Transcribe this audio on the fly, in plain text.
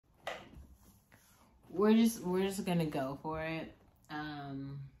we're just gonna go for it.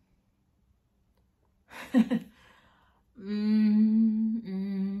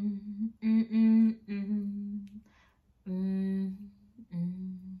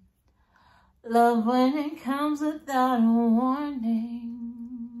 Love when it comes without a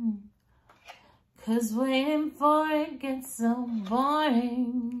warning, 'cause waiting for it gets so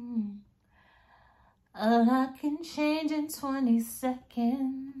boring. A lot can change in 20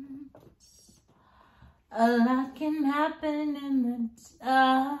 seconds. A lot can happen in the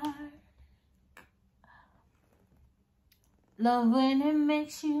dark. Love when it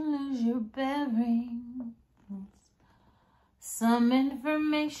makes you lose your bearings. Some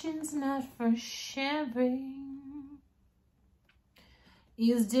information's not for sharing.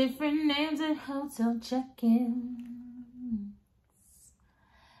 Use different names at hotel check-ins.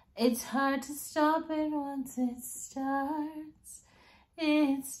 It's hard to stop it once it starts.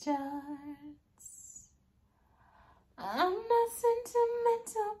 It starts. I'm not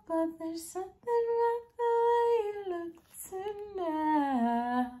sentimental, but there's something about the way you look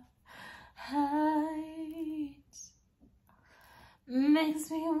tonight.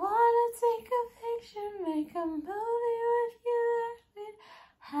 Makes me wanna take a picture, make a movie with you that we'd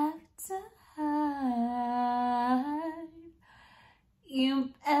have to hide. You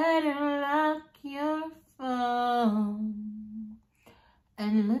better lock your phone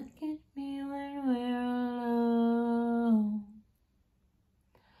and look at me when we're alone.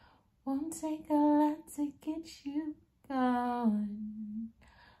 Won't take a lot to get you going.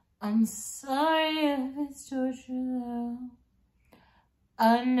 I'm sorry if it's torture though.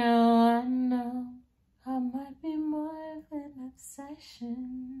 I know, I might be more of an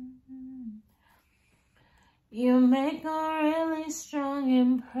obsession. You make a really strong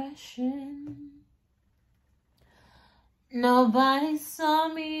impression. Nobody saw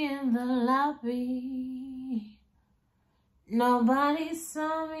me in the lobby. Nobody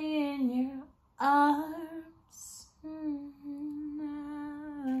saw me in your arms.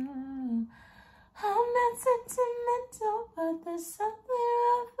 I'm not sentimental, but there's something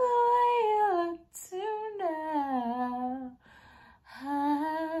about the way you look tonight.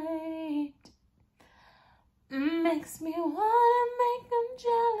 Makes me wanna make them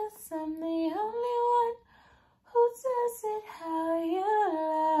jealous. I'm the only one who does it how you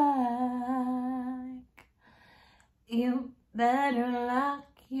like. You better lock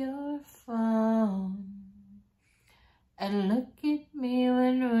your phone and look at me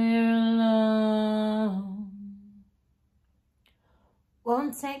when we're alone.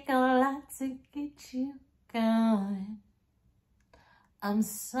 Won't take a lot to get you going. I'm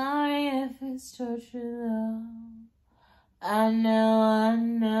sorry if it's torture though. I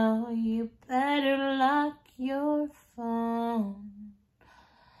know, you better lock your phone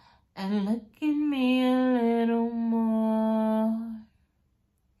and look at me a little more.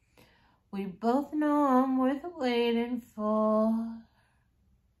 We both know I'm worth waiting for.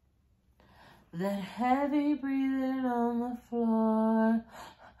 That heavy breathing on the floor.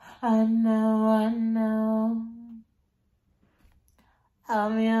 I know.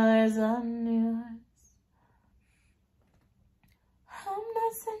 I'm yours, I'm yours. I'm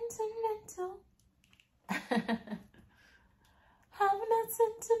not sentimental. I'm not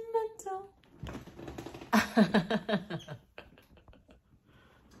sentimental.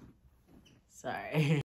 Sorry.